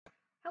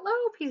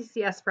Hello,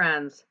 PCCS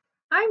friends.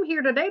 I'm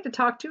here today to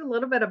talk to you a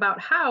little bit about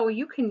how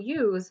you can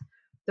use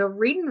the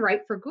Read and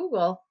Write for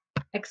Google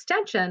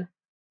extension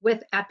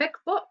with Epic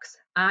Books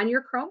on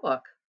your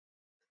Chromebook.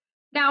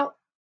 Now,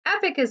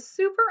 Epic is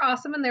super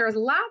awesome and there's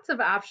lots of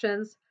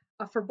options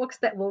for books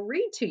that will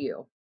read to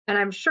you. And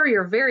I'm sure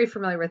you're very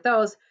familiar with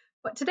those.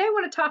 But today I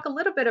want to talk a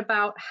little bit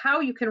about how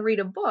you can read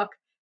a book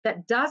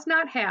that does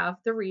not have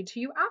the read to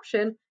you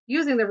option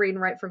using the Read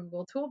and Write for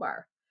Google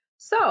toolbar.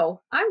 So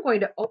I'm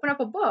going to open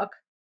up a book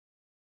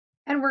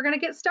and we're going to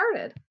get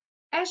started.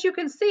 As you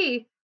can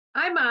see,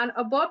 I'm on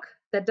a book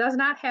that does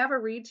not have a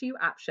read to you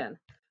option.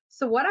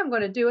 So what I'm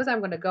going to do is I'm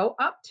going to go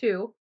up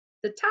to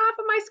the top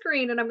of my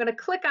screen and I'm going to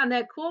click on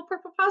that cool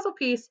purple puzzle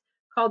piece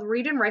called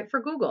Read and Write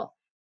for Google.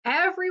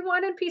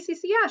 Everyone in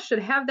PCCS should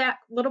have that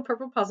little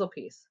purple puzzle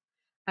piece.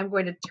 I'm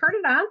going to turn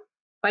it on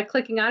by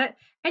clicking on it,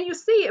 and you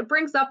see it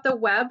brings up the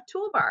web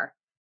toolbar.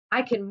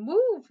 I can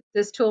move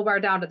this toolbar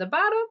down to the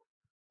bottom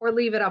or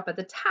leave it up at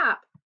the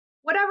top,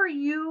 whatever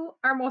you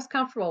are most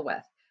comfortable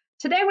with.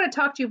 Today, I'm going to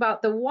talk to you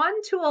about the one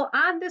tool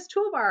on this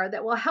toolbar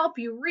that will help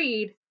you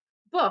read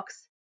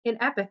books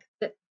in Epic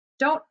that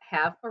don't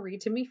have a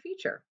read to me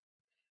feature.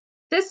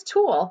 This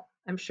tool,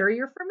 I'm sure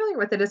you're familiar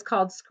with it, is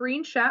called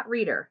Screenshot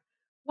Reader.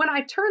 When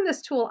I turn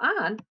this tool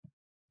on,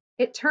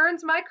 it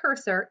turns my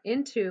cursor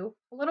into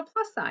a little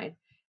plus sign.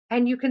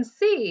 And you can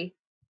see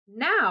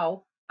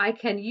now I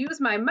can use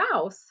my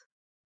mouse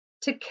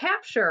to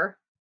capture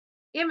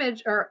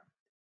image or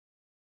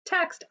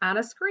text on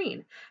a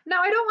screen.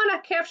 Now, I don't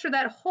want to capture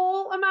that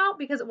whole amount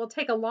because it will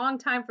take a long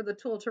time for the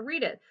tool to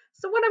read it.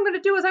 So what I'm going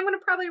to do is I'm going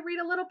to probably read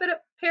a little bit of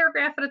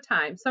paragraph at a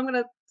time. So I'm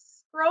going to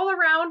scroll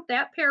around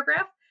that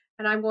paragraph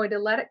and I'm going to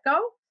let it go,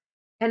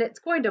 and it's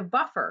going to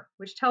buffer,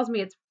 which tells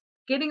me it's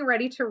getting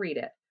ready to read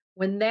it.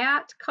 When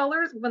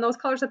those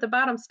colors at the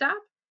bottom stop,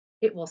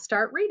 it will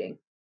start reading.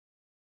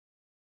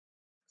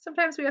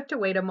 Sometimes we have to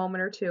wait a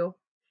moment or two.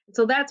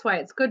 So that's why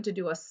it's good to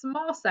do a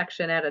small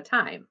section at a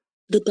time.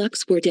 The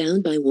Bucks were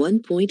down by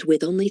 1 point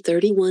with only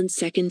 31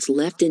 seconds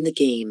left in the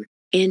game.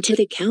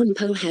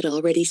 Antetokounmpo had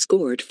already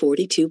scored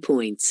 42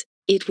 points.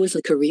 It was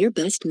a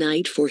career-best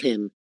night for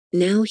him.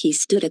 Now he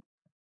stood at...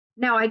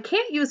 Now I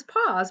can't use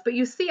pause, but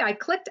you see I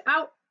clicked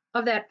out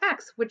of that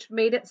X, which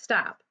made it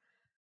stop.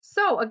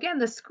 So again,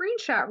 the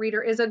Screenshot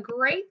Reader is a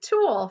great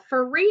tool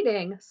for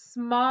reading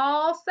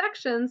small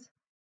sections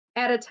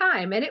at a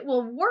time, and it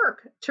will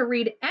work to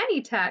read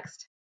any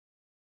text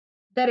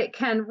that it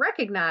can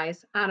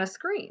recognize on a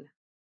screen.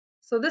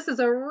 So this is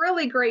a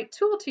really great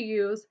tool to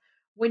use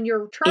when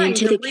you're trying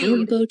to read.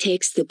 Antetokounmpo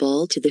takes the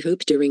ball to the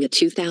hoop during a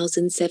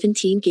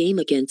 2017 game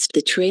against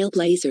the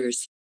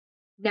Trailblazers.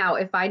 Now,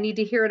 if I need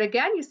to hear it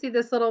again, you see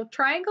this little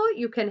triangle,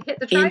 you can hit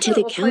the triangle, it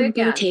will play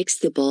again. Antetokounmpo takes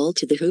the ball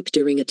to the hoop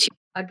during a...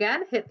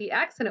 Again, hit the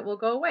X and it will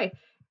go away.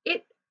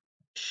 It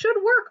should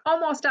work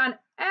almost on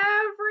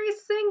every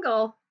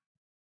single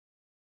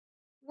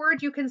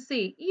word you can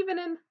see, even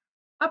in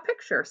a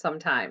picture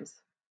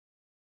sometimes.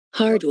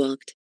 Hard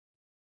walked.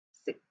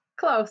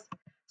 Close.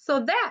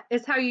 So that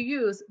is how you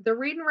use the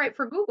Read and Write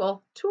for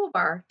Google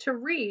toolbar to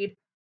read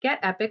Get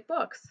Epic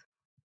Books.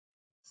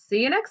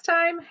 See you next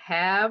time.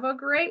 Have a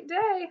great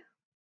day.